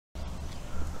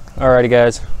Alrighty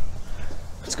guys,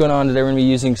 what's going on today? We're going to be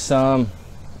using some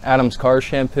Adam's car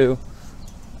shampoo.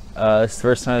 It's the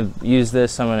first time I've used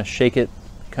this, so I'm going to shake it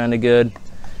kind of good.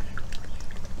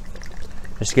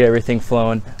 Just to get everything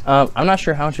flowing. I'm not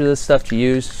sure how much of this stuff to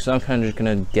use, so I'm kind of just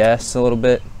going to guess a little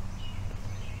bit.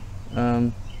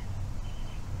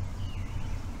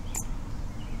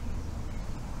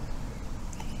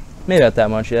 Maybe not that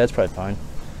much, yeah, that's probably fine.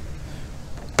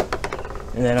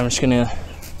 And then I'm just going to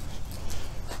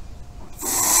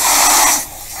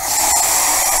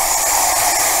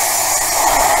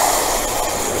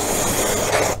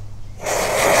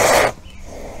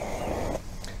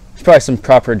there's probably some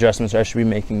proper adjustments I should be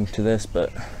making to this,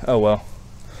 but oh well.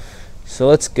 So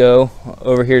let's go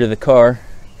over here to the car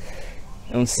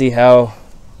and let's see how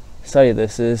steady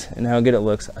this is and how good it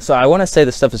looks. So I want to say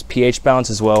this stuff is pH balanced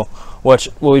as well, which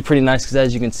will be pretty nice because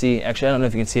as you can see, actually I don't know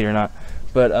if you can see it or not,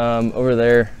 but over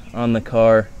there on the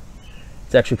car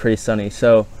it's actually pretty sunny,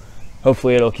 so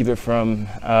hopefully it'll keep it from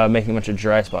making a bunch of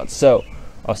dry spots. So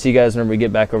I'll see you guys whenever we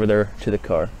get back over there to the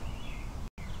car.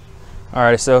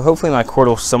 Alright, so hopefully my cord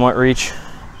will somewhat reach,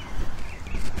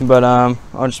 but I'll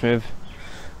just move.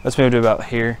 Let's move to about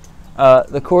here.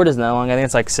 The cord isn't that long, I think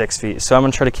it's like 6 feet, so I'm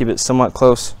going to try to keep it somewhat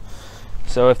close.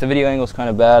 So if the video angle is kind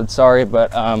of bad, sorry,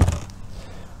 but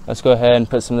let's go ahead and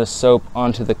put some of this soap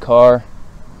onto the car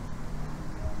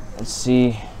and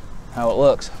see how it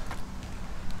looks.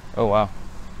 Oh wow,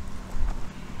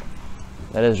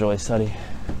 that is really steady.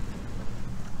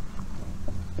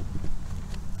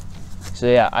 So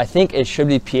yeah, I think it should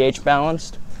be pH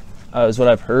balanced, is what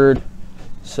I've heard.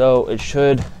 So it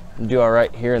should do all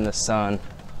right here in the sun.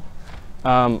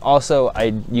 Also,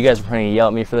 you guys are probably gonna yell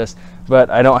at me for this,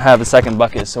 but I don't have a second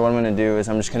bucket. So what I'm gonna do is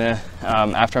I'm just gonna,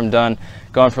 after I'm done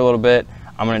going for a little bit,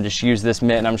 I'm gonna just use this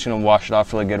mitt and I'm just gonna wash it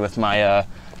off really good with my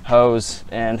hose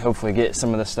and hopefully get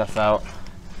some of this stuff out.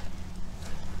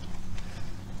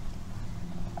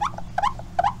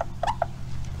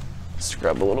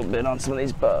 Scrub a little bit on some of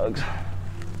these bugs.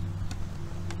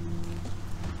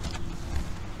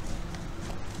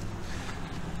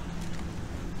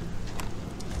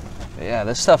 Yeah,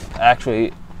 this stuff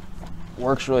actually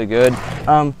works really good.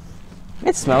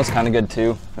 It smells kind of good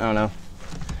too. I don't know.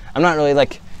 I'm not really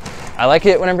like, I like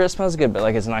it whenever it smells good, but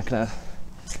like it's not gonna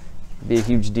be a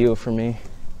huge deal for me.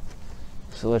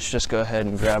 So let's just go ahead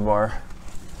and grab our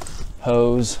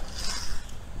hose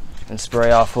and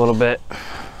spray off a little bit.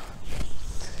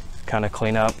 Kind of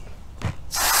clean up.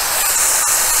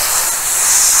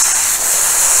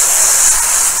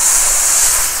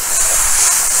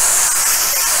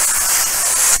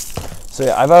 So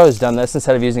yeah, I've always done this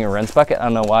instead of using a rinse bucket. I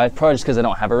don't know why, probably just because I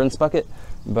don't have a rinse bucket,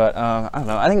 but I don't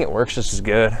know, I think it works just as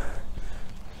good.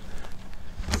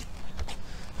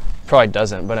 Probably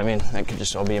doesn't, but I mean, that could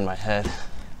just all be in my head.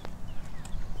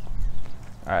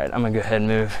 All right, I'm gonna go ahead and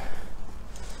move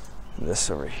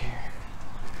this over here.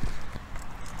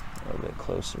 A little bit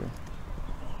closer.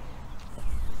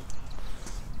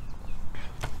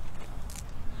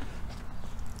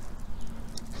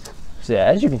 So yeah,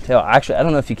 as you can tell, actually, I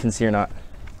don't know if you can see or not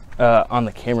on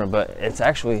the camera, but it's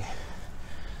actually,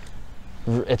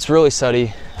 it's really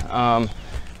steady.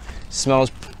 Smells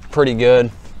pretty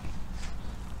good.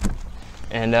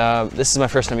 And this is my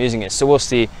first time using it, so we'll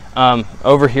see.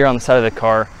 Over here on the side of the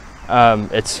car,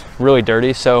 it's really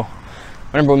dirty, so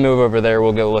whenever we move over there,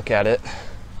 we'll go look at it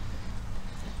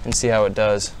and see how it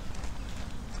does.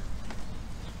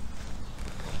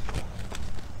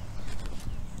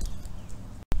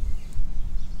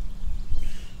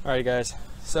 Alright guys,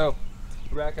 so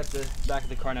we're back at the back of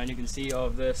the car now, and you can see all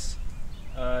of this.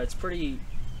 It's pretty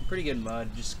good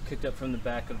mud, just kicked up from the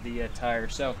back of the tire.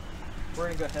 So we're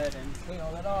gonna go ahead and clean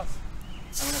all that off.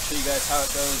 I'm gonna show you guys how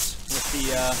it goes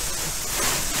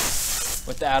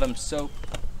with the Adam's soap.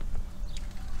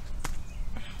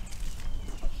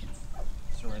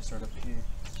 So we're gonna start up here.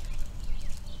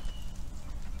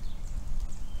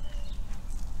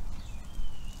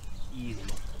 Easy.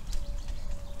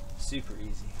 Super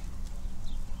easy.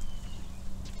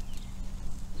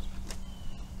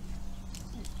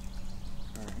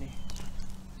 Alrighty.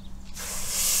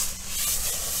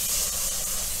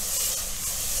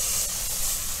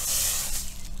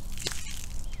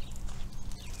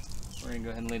 We're gonna go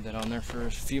ahead and leave that on there for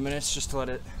a few minutes just to let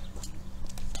it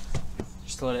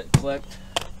collect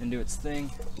and do its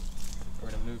thing.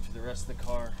 We're gonna move to the rest of the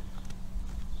car.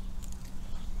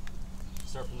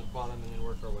 Start from the bottom and then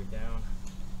work our way down.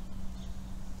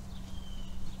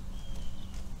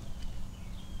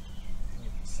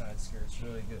 Get the side skirts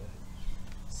really good.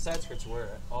 Side skirts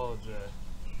where all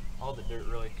the dirt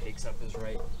really takes up is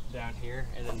right down here,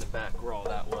 and then the back where all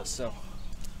that was. So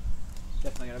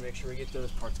Definitely gotta make sure we get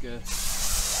those parts good.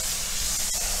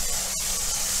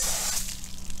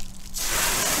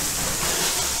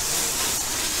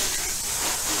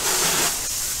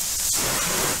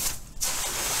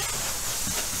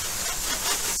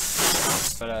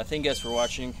 But thank you guys for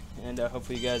watching, and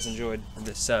hopefully you guys enjoyed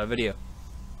this video.